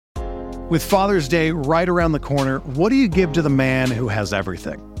With Father's Day right around the corner, what do you give to the man who has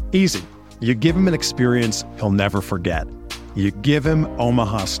everything? Easy. You give him an experience he'll never forget. You give him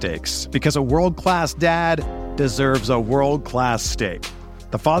Omaha Steaks, because a world-class dad deserves a world-class steak.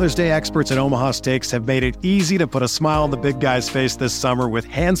 The Father's Day experts at Omaha Steaks have made it easy to put a smile on the big guy's face this summer with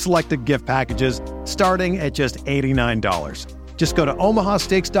hand-selected gift packages starting at just $89. Just go to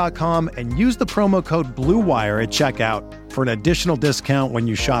omahasteaks.com and use the promo code BLUEWIRE at checkout for an additional discount when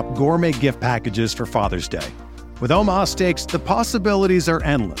you shop gourmet gift packages for Father's Day. With Omaha Steaks, the possibilities are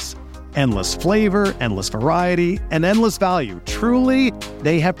endless. Endless flavor, endless variety, and endless value. Truly,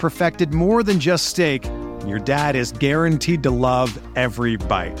 they have perfected more than just steak. Your dad is guaranteed to love every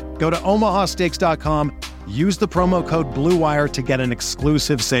bite. Go to omahasteaks.com, use the promo code BLUEWIRE to get an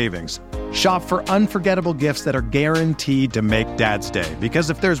exclusive savings. Shop for unforgettable gifts that are guaranteed to make Dad's Day. Because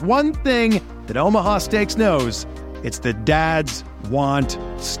if there's one thing that Omaha Steaks knows, it's that dads want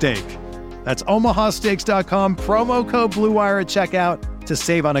steak. That's omahasteaks.com, promo code BLUEWIRE at checkout to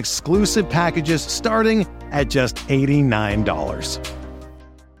save on exclusive packages starting at just $89.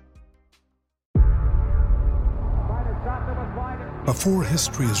 Before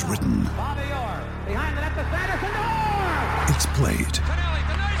history is written, it's played.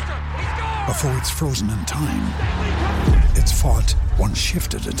 Before it's frozen in time, it's fought one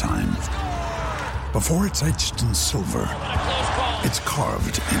shift at a time. Before it's etched in silver, it's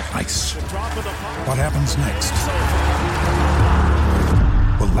carved in ice. What happens next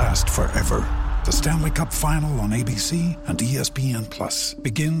will last forever. The Stanley Cup Final on ABC and ESPN Plus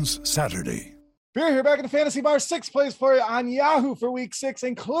begins Saturday. Beer here back in the Fantasy Bar. 6 plays for you on Yahoo for week 6,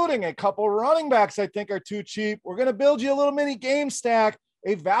 including a couple running backs I think are too cheap. We're going to build you a little mini game stack,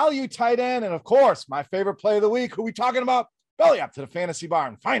 a value tight end, and of course, my favorite play of the week. Who we talking about? Belly up to the Fantasy Bar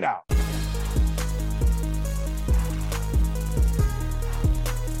and find out.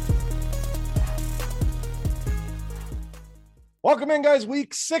 Welcome in, guys.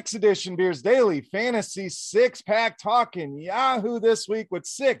 Week 6 edition, Beers Daily Fantasy 6-pack talking Yahoo this week with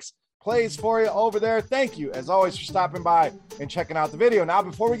 6 plays for you over there. Thank you, as always, for stopping by and checking out the video. Now,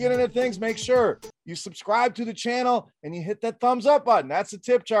 before we get into things, make sure you subscribe to the channel and you hit that thumbs up button. That's the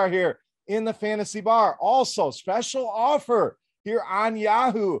tip jar here in the Fantasy Bar. Also, special offer here on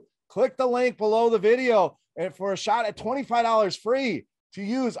Yahoo. Click the link below the video and for a shot at $25 free to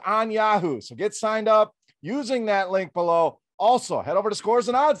use on Yahoo. So get signed up using that link below. Also, head over to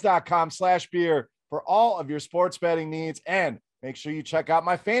scoresandodds.com/beer for all of your sports betting needs. And make sure you check out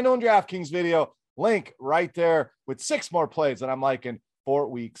my FanDuel and DraftKings video, link right there with 6 more plays that I'm liking for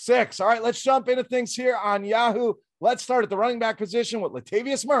week 6. All right, let's jump into things here on Yahoo. Let's start at the running back position with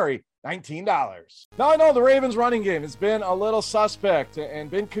Latavius Murray, $19. Now, I know the Ravens running game has been a little suspect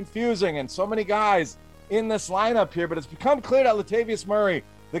and been confusing, and so many guys in this lineup here, but it's become clear that Latavius Murray,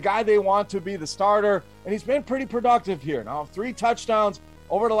 the guy they want to be the starter, and he's been pretty productive here. Now, 3 touchdowns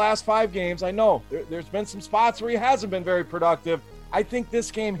over the last 5 games. I know there's been some spots where he hasn't been very productive. I think this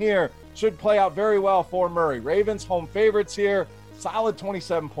game here should play out very well for Murray. Ravens home favorites here. Solid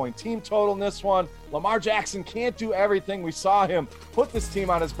 27-point team total in this one. Lamar Jackson can't do everything. We saw him put this team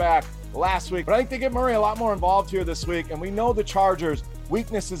on his back last week. But I think they get Murray a lot more involved here this week. And we know the Chargers'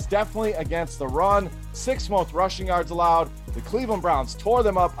 weakness is definitely against the run. 6th most rushing yards allowed. The Cleveland Browns tore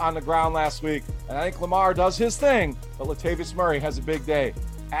them up on the ground last week. And I think Lamar does his thing, but Latavius Murray has a big day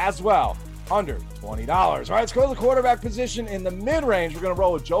as well, under $20. All right, let's go to the quarterback position in the mid-range. We're going to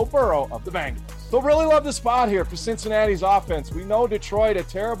roll with Joe Burrow of the Bengals. So really love the spot here for Cincinnati's offense. We know Detroit, a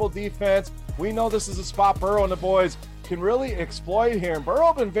terrible defense. We know this is a spot Burrow and the boys can really exploit here. And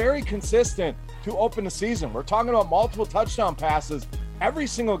Burrow been very consistent to open the season. We're talking about multiple touchdown passes every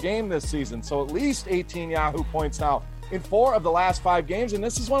single game this season. So at least 18 Yahoo points now in 4 of the last 5 games. And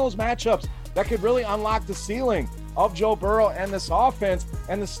this is one of those matchups that could really unlock the ceiling of Joe Burrow and this offense.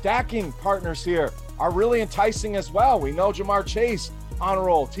 And the stacking partners here are really enticing as well. We know Jamar Chase on a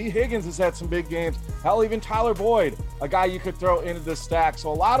roll. T. Higgins has had some big games. Hell, even Tyler Boyd, a guy you could throw into this stack.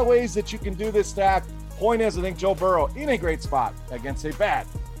 So a lot of ways that you can do this stack. Point is, I think Joe Burrow in a great spot against a bad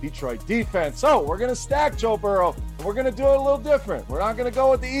Detroit defense. So we're going to stack Joe Burrow, and we're going to do it a little different. We're not going to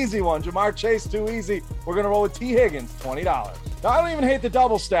go with the easy one. Jamar Chase, too easy. We're going to roll with T. Higgins, $20. Now, I don't even hate the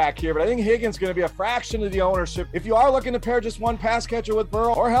double stack here, but I think Higgins is going to be a fraction of the ownership. If you are looking to pair just one pass catcher with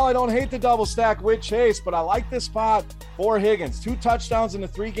Burrow, or hell, I don't hate the double stack with Chase, but I like this spot for Higgins. 2 touchdowns in the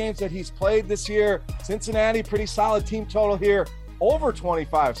 3 games that he's played this year. Cincinnati, pretty solid team total here, over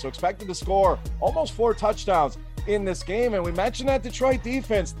 25. So expected to score almost 4 touchdowns in this game. And we mentioned that Detroit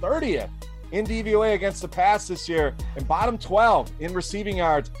defense, 30th in DVOA against the pass this year, and bottom 12 in receiving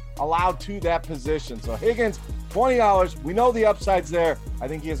yards allowed to that position. So Higgins, $20. We know the upside's there. I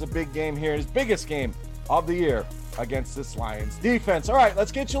think he has a big game here, his biggest game of the year against this Lions defense. All right,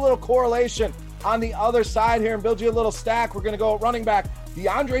 let's get you a little correlation on the other side here and build you a little stack. We're going to go running back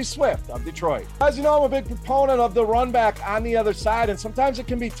DeAndre Swift of Detroit. As you know, I'm a big proponent of the run back on the other side, and sometimes it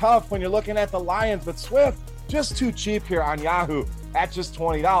can be tough when you're looking at the Lions, but Swift just too cheap here on Yahoo at just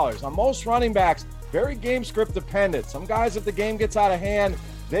 $20. On most running backs, very game script dependent. Some guys, if the game gets out of hand,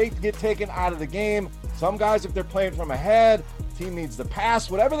 they get taken out of the game. Some guys, if they're playing from ahead, team needs to pass,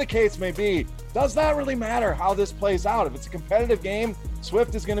 whatever the case may be, does not really matter how this plays out. If it's a competitive game,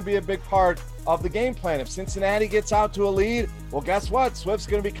 Swift is going to be a big part of the game plan. If Cincinnati gets out to a lead, well, guess what? Swift's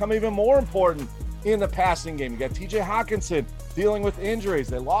going to become even more important in the passing game. You got TJ Hawkinson dealing with injuries.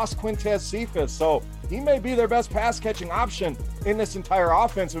 They lost Quintez Cephas, so he may be their best pass catching option in this entire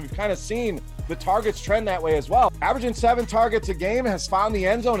offense. And we've kind of seen the targets trend that way as well. Averaging 7 targets a game, has found the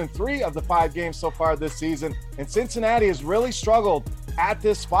end zone in 3 of the 5 games so far this season. And Cincinnati has really struggled at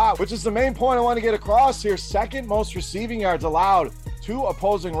this spot, which is the main point I want to get across here. Second most receiving yards allowed to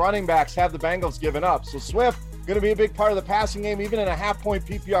opposing running backs have the Bengals given up. So Swift going to be a big part of the passing game, even in a half-point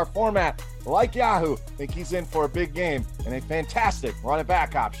PPR format like Yahoo. I think he's in for a big game and a fantastic running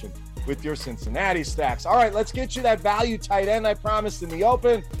back option with your Cincinnati stacks. All right, let's get you that value tight end I promised in the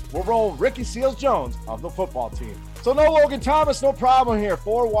open. We'll roll Ricky Seals-Jones of the football team. So no Logan Thomas, no problem here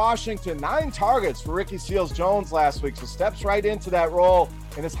for Washington. 9 targets for Ricky Seals-Jones last week, so steps right into that role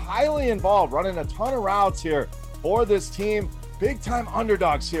and is highly involved, running a ton of routes here for this team. Big-time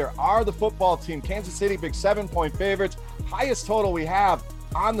underdogs here are the football team. Kansas City, big 7-point favorites. Highest total we have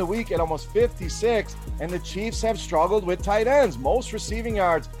on the week at almost 56, and the Chiefs have struggled with tight ends. Most receiving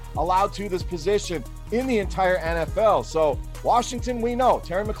yards allowed to this position in the entire NFL. So Washington, we know.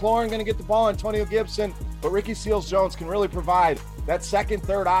 Terry McLaurin going to get the ball, Antonio Gibson, but Ricky Seals-Jones can really provide that second,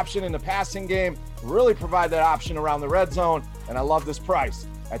 third option in the passing game, really provide that option around the red zone, and I love this price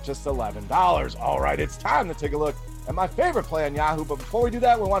at just $11. All right, it's time to take a look at my favorite play on Yahoo, but before we do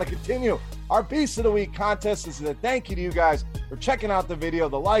that, we want to continue our Beast of the Week contest. This is a thank you to you guys for checking out the video,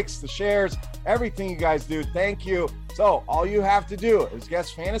 the likes, the shares, everything you guys do. Thank you. So all you have to do is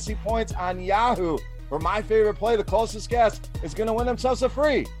guess fantasy points on Yahoo for my favorite play. The closest guess is going to win themselves a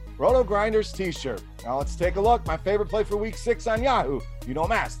free Roto Grinders t-shirt. Now let's take a look. My favorite play for week 6 on Yahoo. You know,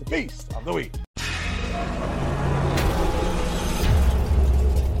 Mass, the Beast of the Week.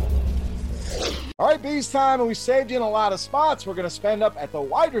 All right, Beast time, and we saved you in a lot of spots. We're going to spend up at the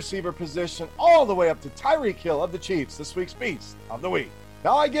wide receiver position all the way up to Tyreek Hill of the Chiefs, this week's Beast of the Week.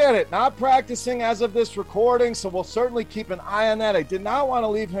 Now, I get it, not practicing as of this recording, so we'll certainly keep an eye on that. I did not want to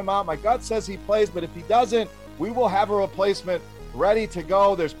leave him out. My gut says he plays, but if he doesn't, we will have a replacement ready to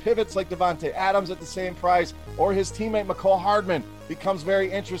go. There's pivots like Devontae Adams at the same price, or his teammate Mecole Hardman becomes very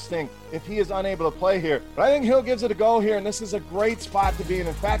interesting if he is unable to play here. But I think Hill gives it a go here, and this is a great spot to be in.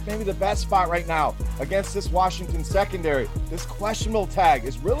 In fact, maybe the best spot right now against this Washington secondary. This questionable tag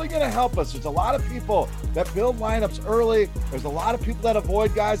is really going to help us. There's a lot of people that build lineups early. There's a lot of people that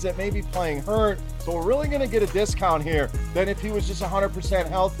avoid guys that may be playing hurt. So we're really going to get a discount here than if he was just 100%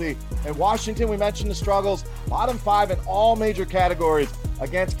 healthy. And Washington, we mentioned the struggles, bottom 5 in all major categories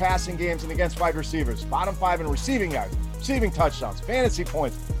against passing games and against wide receivers. Bottom 5 in receiving yards, receiving touchdowns, fantasy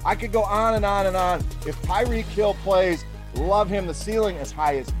points. I could go on and on and on. If Tyreek Hill plays, love him. The ceiling as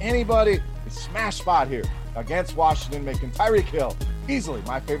high as anybody. It's smash spot here against Washington, making Tyreek Hill easily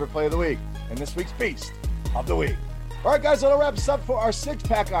my favorite play of the week and this week's Beast of the Week. All right, guys, that'll wrap us up for our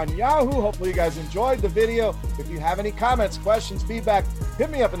 6-pack on Yahoo. Hopefully you guys enjoyed the video. If you have any comments, questions, feedback,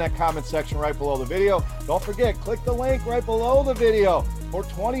 hit me up in that comment section right below the video. Don't forget, click the link right below the video for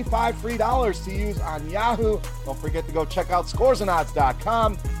 $25 free to use on Yahoo. Don't forget to go check out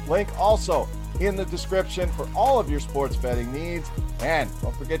scoresandodds.com. Link also in the description for all of your sports betting needs. And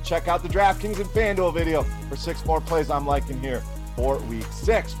don't forget, check out the DraftKings and FanDuel video for 6 more plays I'm liking here for week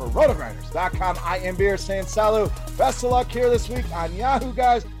 6. For rotogrinders.com, I am Beer saying salut. Best of luck here this week on Yahoo,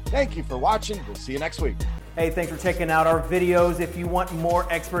 guys. Thank you for watching. We'll see you next week. Hey, thanks for checking out our videos. If you want more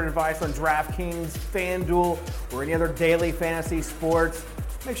expert advice on DraftKings, FanDuel, or any other daily fantasy sports,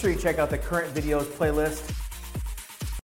 make sure you check out the current videos playlist